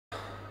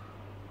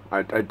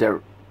I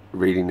don't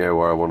really know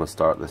where I want to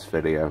start this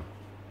video.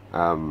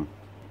 I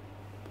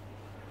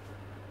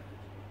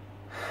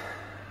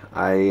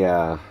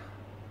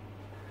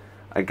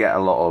get a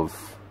lot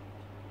of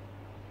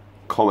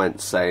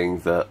comments saying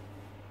that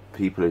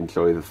people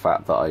enjoy the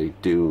fact that I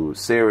do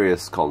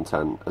serious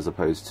content as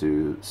opposed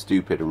to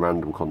stupid and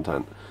random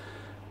content,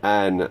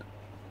 and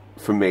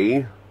for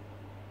me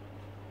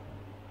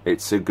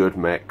it's a good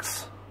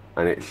mix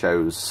and it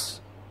shows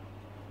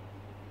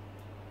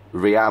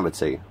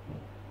reality,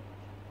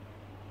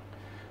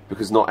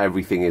 because not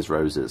everything is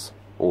roses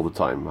all the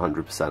time,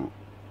 100%.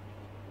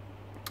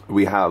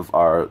 We have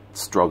our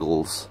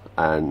struggles,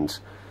 and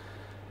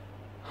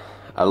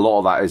a lot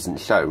of that isn't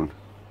shown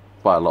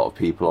by a lot of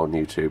people on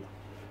YouTube.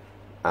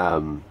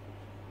 And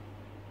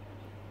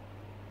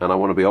I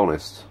want to be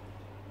honest,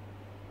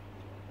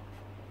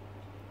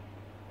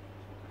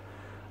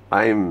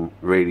 I'm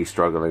really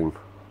struggling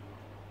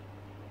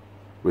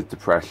with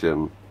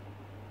depression,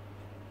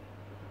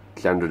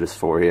 gender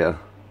dysphoria,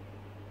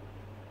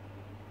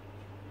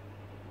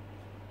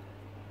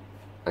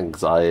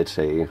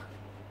 anxiety,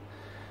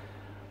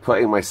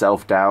 putting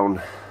myself down.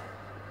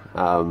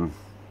 My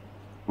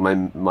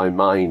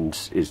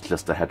mind is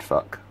just a head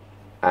fuck,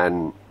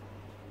 and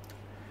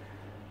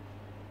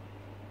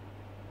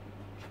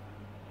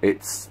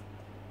it's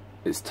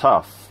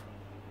tough.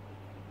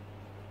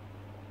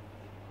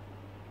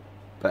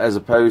 But as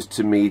opposed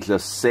to me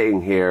just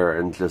sitting here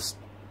and just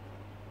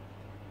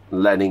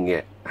letting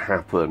it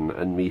happen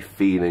and me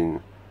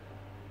feeling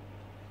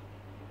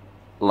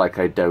like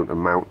I don't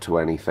amount to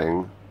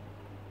anything,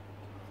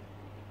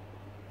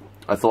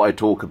 I thought I'd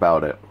talk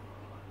about it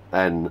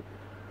and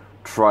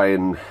try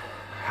and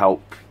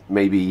help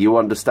maybe you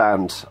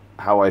understand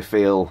how I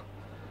feel,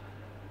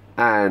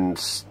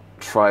 and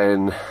try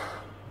and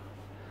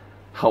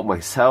help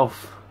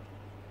myself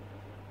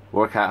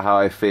work out how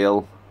I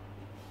feel.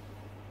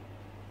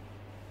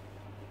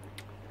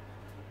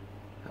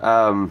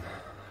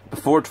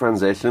 Before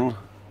transition,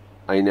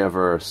 I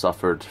never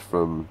suffered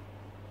from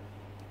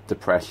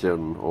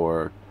depression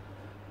or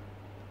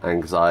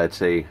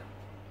anxiety.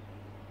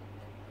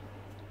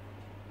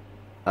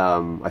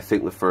 I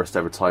think the first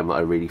ever time that I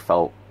really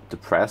felt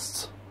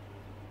depressed,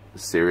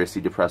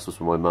 seriously depressed, was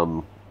when my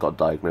mum got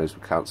diagnosed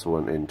with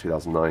cancer in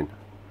 2009.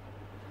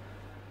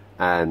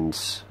 And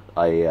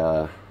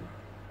I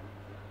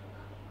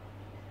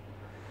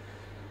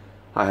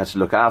had to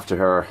look after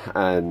her,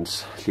 and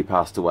she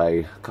passed away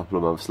a couple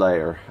of months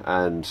later,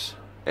 and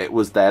it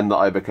was then that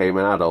I became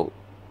an adult.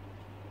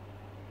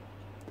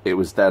 It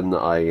was then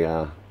that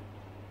I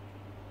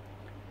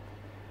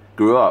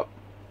grew up,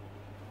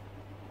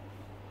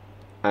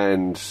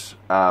 and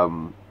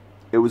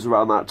it was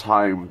around that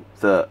time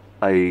that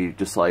I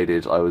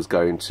decided I was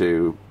going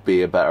to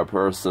be a better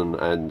person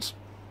and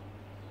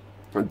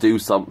do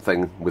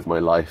something with my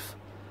life,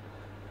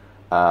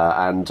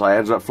 and I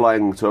ended up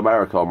flying to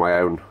America on my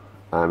own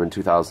in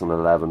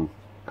 2011,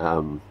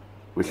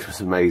 which was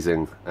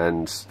amazing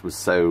and was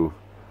so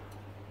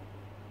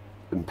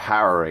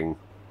empowering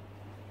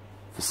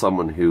for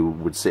someone who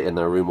would sit in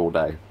their room all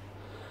day.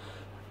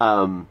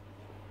 And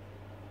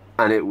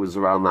it was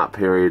around that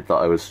period that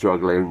I was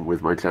struggling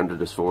with my gender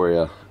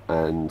dysphoria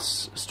and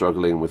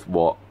struggling with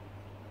what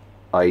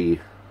I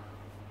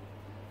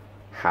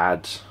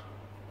had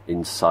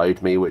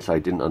inside me, which I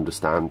didn't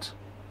understand.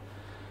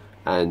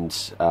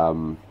 And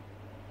I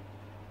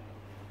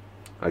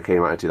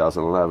came out in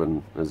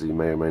 2011, as you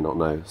may or may not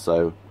know.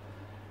 So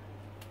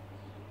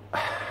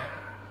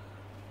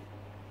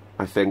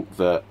I think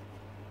that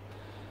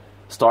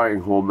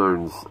starting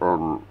hormones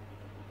and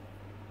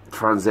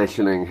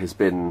transitioning has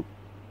been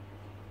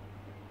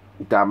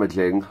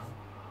damaging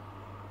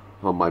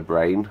on my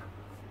brain.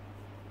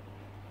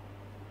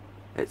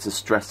 It's a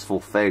stressful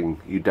thing.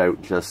 You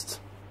don't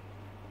just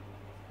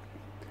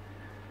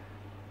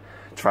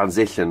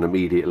transition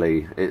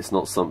immediately. It's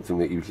not something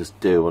that you just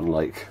do,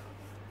 unlike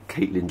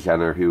Caitlyn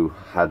Jenner, who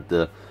had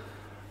the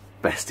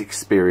best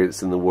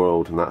experience in the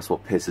world, and that's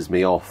what pisses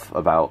me off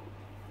about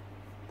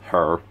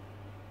her.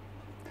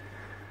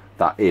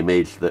 That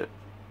image that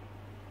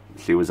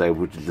she was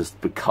able to just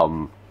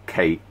become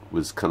Kate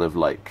was kind of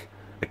like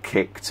a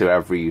kick to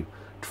every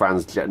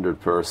transgendered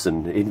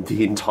person in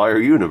the entire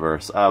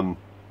universe.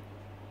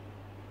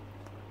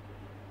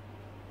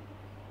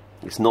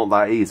 It's not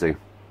that easy.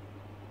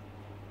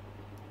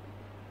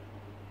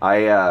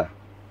 I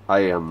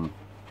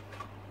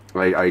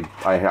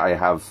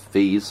have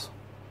these.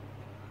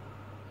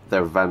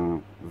 They're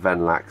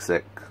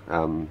Venlaxic,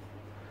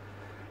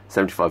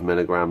 75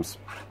 milligrams,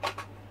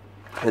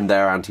 and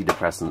they're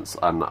antidepressants,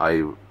 and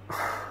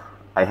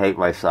I hate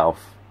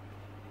myself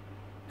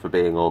for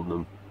being on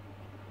them.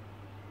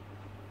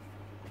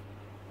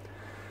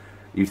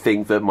 You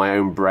think that my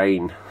own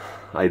brain,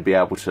 I'd be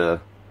able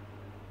to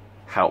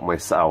help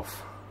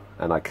myself,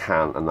 and I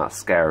can't, and that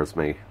scares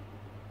me.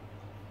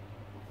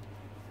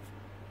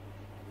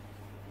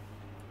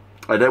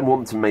 I don't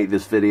want to make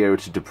this video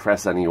to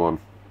depress anyone.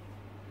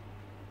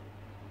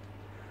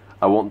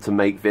 I want to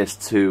make this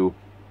to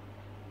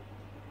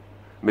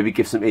maybe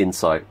give some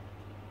insight.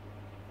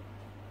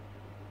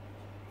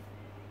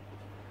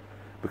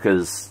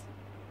 Because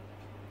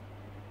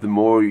the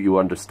more you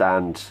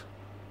understand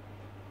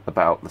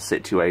about the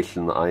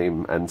situation that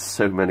I'm and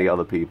so many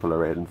other people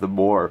are in, the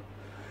more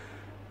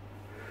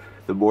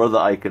that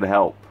I can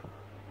help.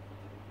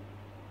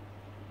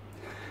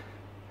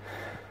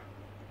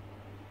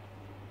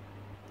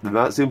 And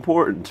that's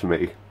important to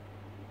me.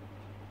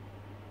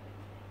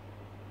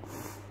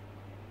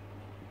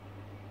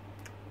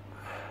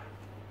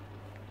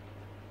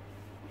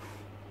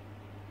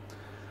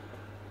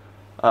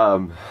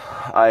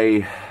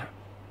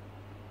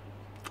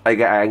 I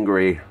get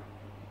angry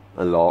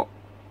a lot.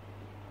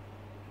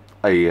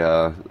 I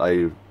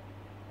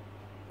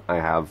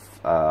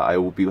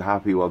will be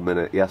happy one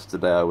minute.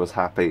 Yesterday I was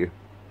happy.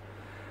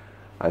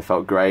 I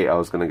felt great. I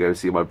was going to go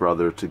see my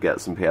brother to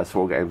get some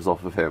PS4 games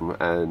off of him,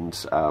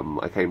 and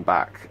I came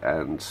back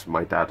and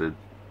my dad had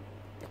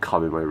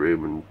come in my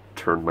room and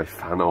turned my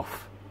fan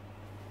off,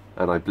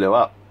 and I blew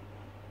up.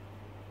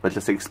 I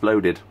just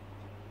exploded.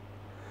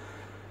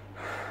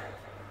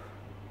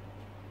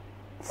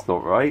 It's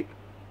not right.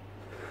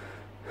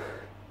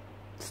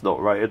 It's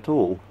not right at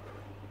all.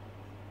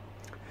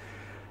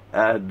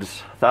 And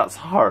that's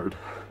hard.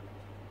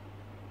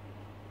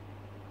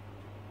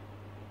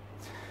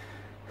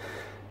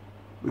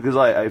 Because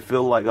I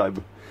feel like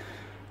I'm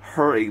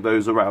hurting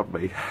those around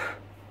me.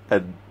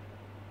 And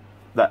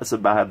that's a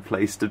bad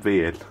place to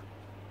be in.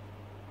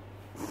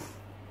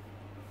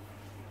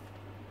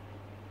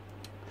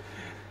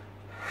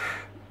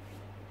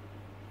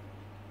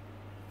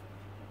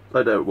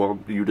 I don't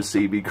want you to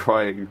see me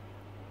crying.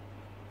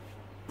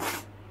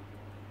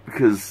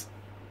 Because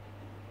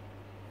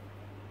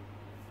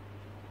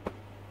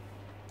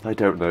I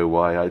don't know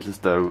why, I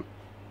just don't.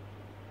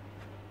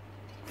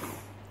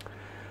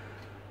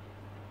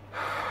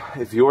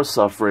 If you're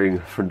suffering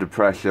from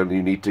depression,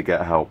 you need to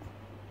get help.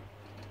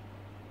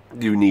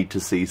 You need to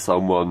see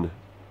someone.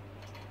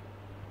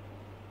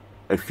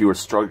 If you're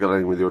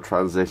struggling with your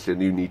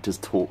transition, you need to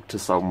talk to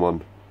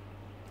someone.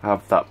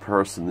 Have that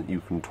person that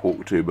you can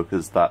talk to,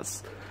 because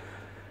that's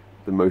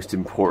the most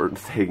important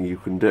thing you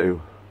can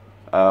do.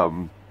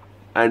 And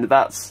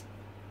that's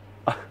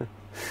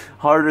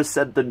harder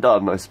said than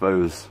done, I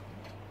suppose.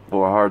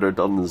 Or harder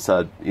done than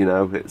said, you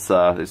know. It's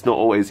not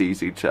always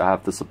easy to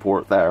have the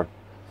support there.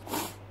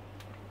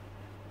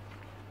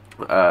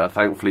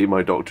 Thankfully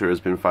my doctor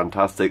has been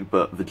fantastic,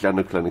 but the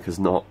gender clinic is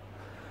not.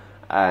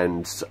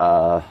 And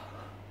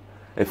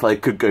if I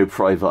could go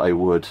private, I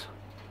would.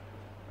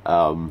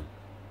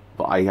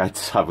 But I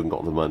just haven't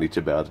got the money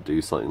to be able to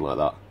do something like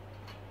that.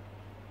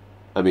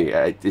 I mean,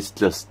 it's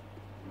just,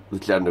 the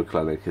gender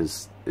clinic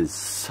is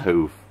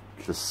so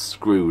just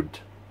screwed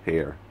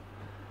here.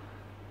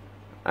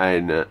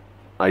 And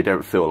I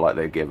don't feel like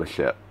they give a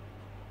shit,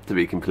 to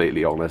be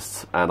completely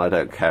honest. And I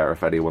don't care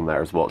if anyone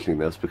there is watching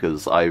this,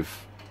 because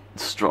I've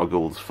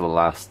struggled for the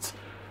last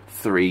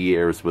 3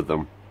 years with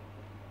them.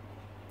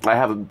 I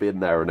haven't been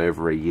there in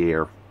over a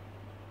year,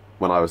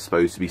 when I was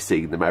supposed to be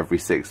seeing them every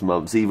 6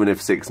 months, even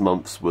if 6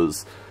 months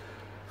was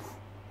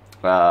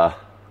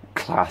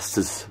classed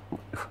as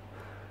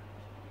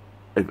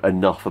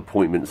enough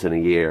appointments in a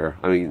year.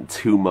 I mean,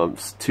 2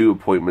 months, 2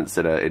 appointments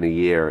in a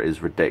year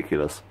is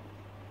ridiculous.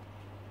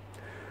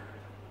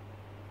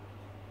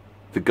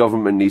 The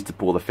government needs to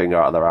pull the finger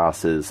out of their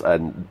asses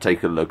and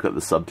take a look at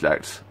the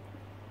subject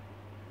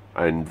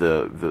and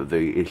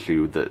the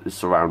issue that is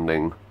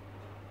surrounding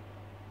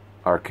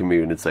our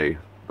community,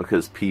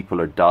 because people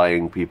are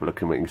dying, people are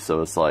committing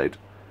suicide,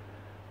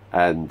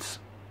 and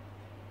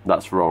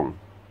that's wrong.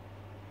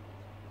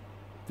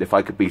 If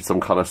I could be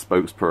some kind of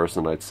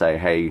spokesperson, I'd say,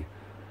 hey,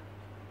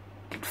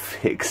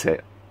 fix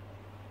it.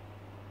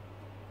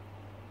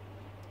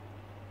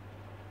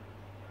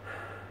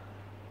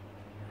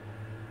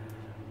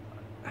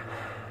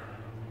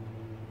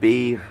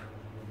 Be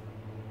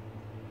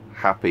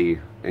happy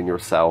in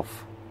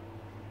yourself.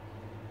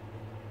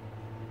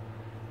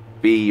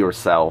 Be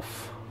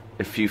yourself.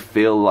 If you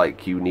feel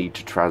like you need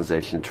to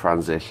transition,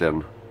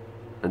 transition.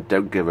 And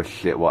don't give a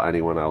shit what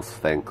anyone else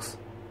thinks.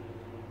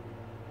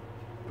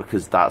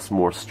 Because that's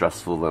more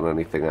stressful than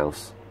anything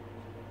else.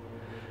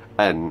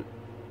 And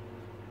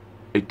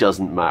it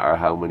doesn't matter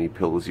how many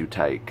pills you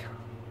take.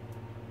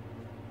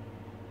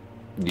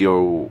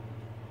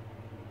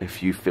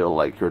 If you feel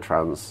like you're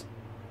trans,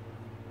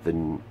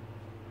 then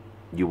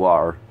you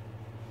are.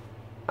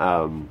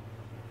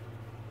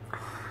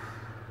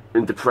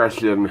 In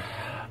depression,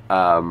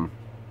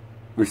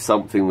 there's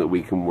something that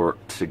we can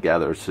work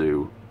together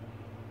to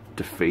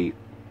defeat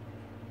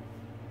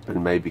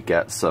and maybe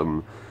get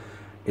some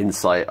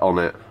insight on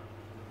it,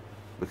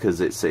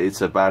 because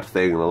it's a bad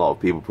thing, and a lot of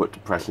people put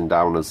depression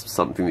down as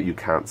something that you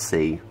can't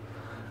see,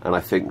 and I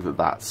think that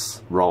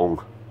that's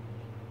wrong,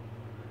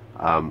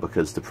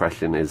 because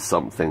depression is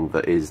something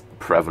that is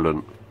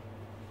prevalent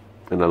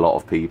in a lot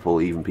of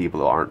people, even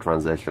people that aren't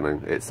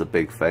transitioning. It's a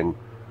big thing.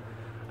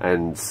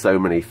 And so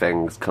many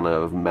things kind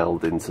of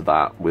meld into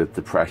that with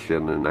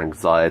depression and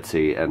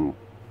anxiety, and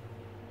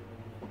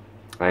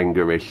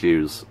anger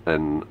issues,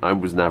 and I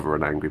was never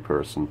an angry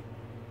person.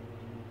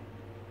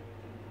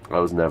 I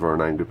was never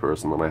an angry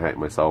person, and I hate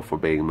myself for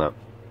being that.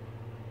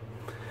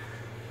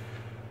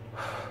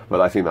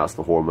 But I think that's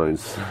the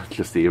hormones,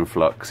 just the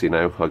influx, you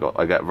know.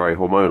 I get very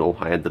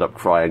hormonal. I ended up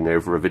crying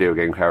over a video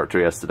game character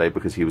yesterday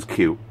because he was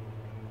cute.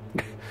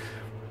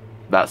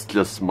 That's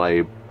just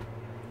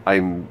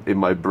I'm in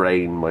my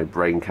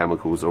brain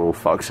chemicals are all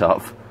fucked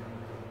up.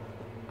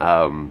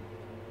 And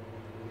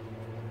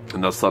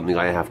that's something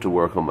I have to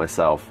work on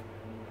myself.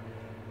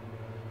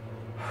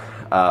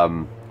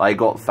 I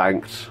got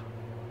thanked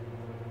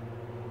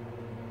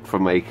for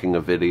making a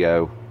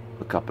video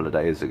a couple of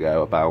days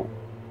ago about,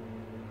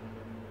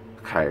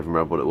 I can't even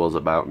remember what it was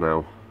about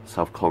now,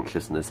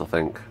 self-consciousness I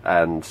think,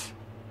 and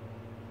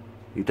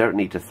you don't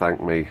need to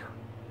thank me.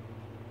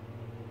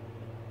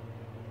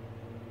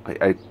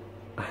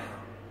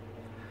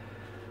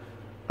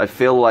 I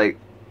feel like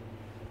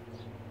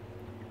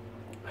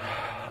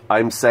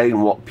I'm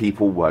saying what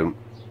people won't,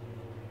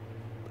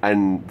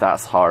 and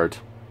that's hard.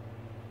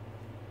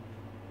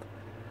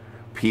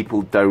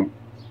 People don't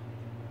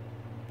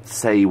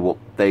say what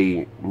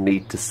they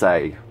need to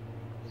say.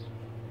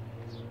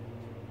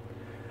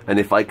 And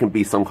if I can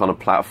be some kind of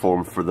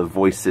platform for the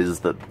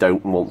voices that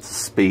don't want to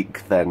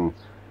speak, then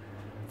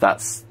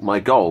that's my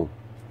goal.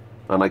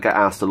 And I get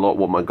asked a lot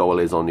what my goal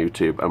is on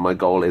YouTube, and my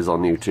goal is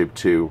on YouTube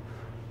to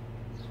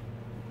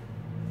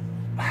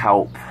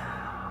help,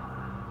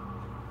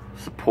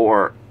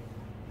 support,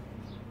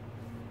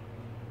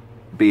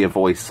 be a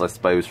voice, I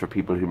suppose, for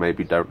people who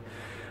maybe don't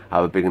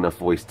have a big enough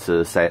voice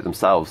to say it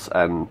themselves.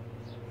 And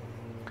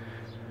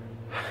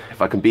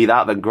if I can be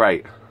that, then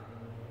great.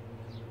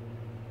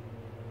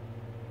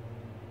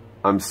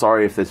 I'm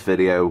sorry if this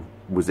video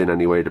was in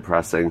any way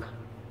depressing.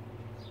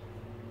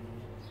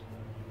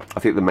 I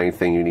think the main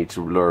thing you need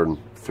to learn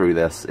through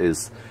this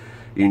is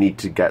you need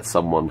to get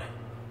someone.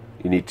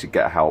 You need to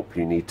get help.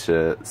 You need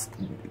to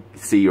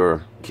see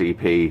your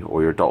GP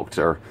or your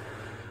doctor.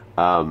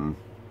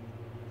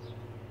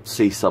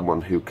 See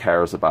someone who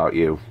cares about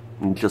you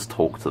and just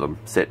talk to them.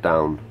 Sit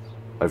down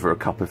over a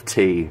cup of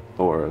tea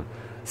or a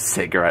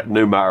cigarette,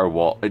 no matter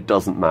what. It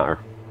doesn't matter.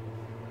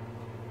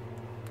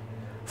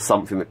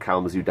 Something that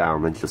calms you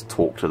down, and just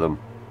talk to them,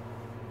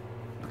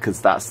 because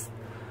that's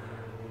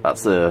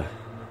an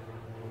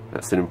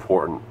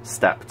important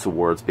step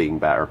towards being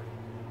better.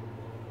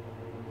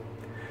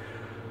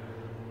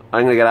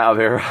 I'm gonna get out of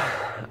here.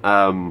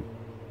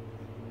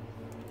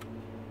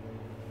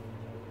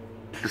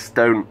 Just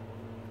don't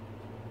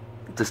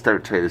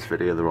take this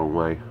video the wrong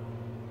way.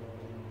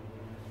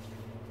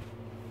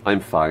 I'm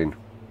fine.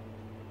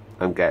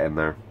 I'm getting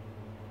there.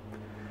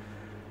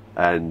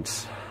 And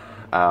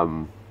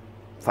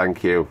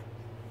thank you.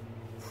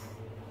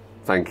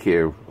 Thank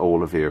you,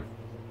 all of you.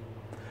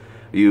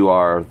 You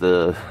are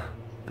that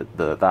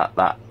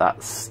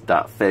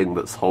thing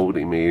that's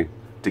holding me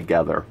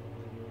together.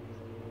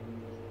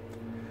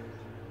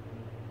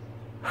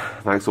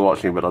 Thanks for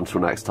watching, but until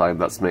next time,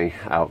 that's me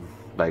out.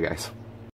 Bye guys.